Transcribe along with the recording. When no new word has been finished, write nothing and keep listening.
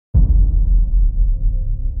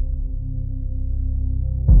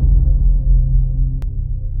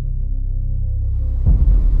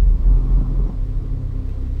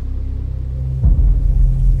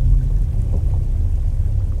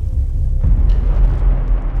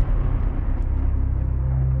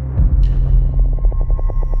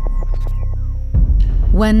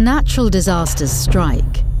When natural disasters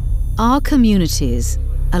strike, our communities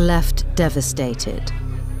are left devastated.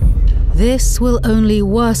 This will only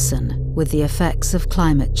worsen with the effects of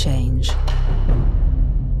climate change.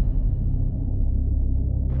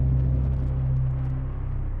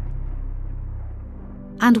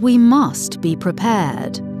 And we must be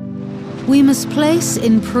prepared. We must place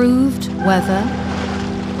improved weather,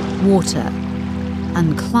 water,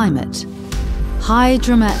 and climate,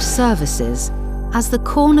 Hydromet services as the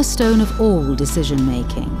cornerstone of all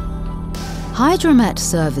decision-making. Hydromet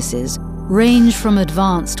services range from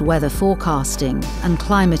advanced weather forecasting and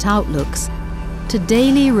climate outlooks to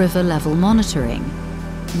daily river level monitoring.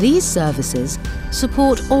 These services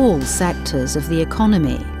support all sectors of the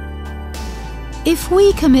economy. If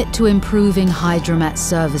we commit to improving Hydromet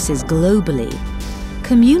services globally,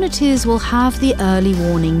 communities will have the early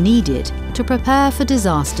warning needed to prepare for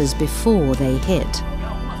disasters before they hit.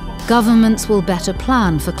 Governments will better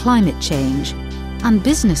plan for climate change, and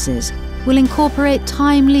businesses will incorporate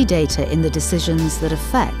timely data in the decisions that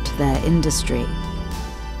affect their industry.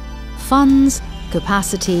 Funds,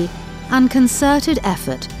 capacity, and concerted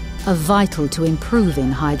effort are vital to improving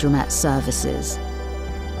Hydromet services.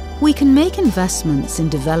 We can make investments in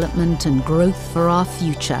development and growth for our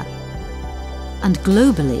future. And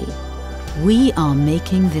globally, we are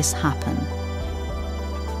making this happen.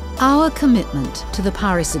 Our commitment to the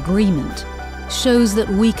Paris Agreement shows that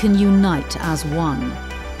we can unite as one.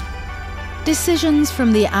 Decisions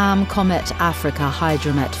from the AMCOMET Africa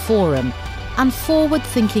Hydromet Forum and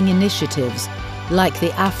forward-thinking initiatives like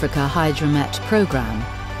the Africa Hydromet Programme,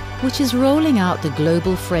 which is rolling out the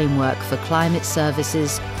global framework for climate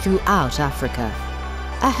services throughout Africa,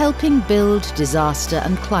 are helping build disaster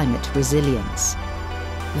and climate resilience.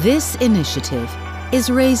 This initiative is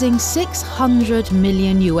raising $600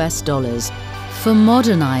 million for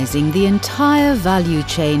modernizing the entire value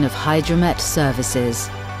chain of Hydromet services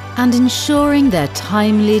and ensuring their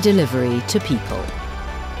timely delivery to people.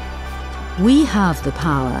 We have the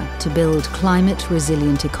power to build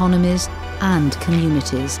climate-resilient economies and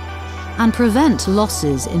communities and prevent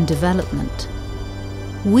losses in development.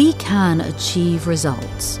 We can achieve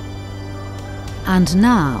results. And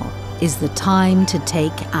now is the time to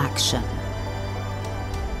take action.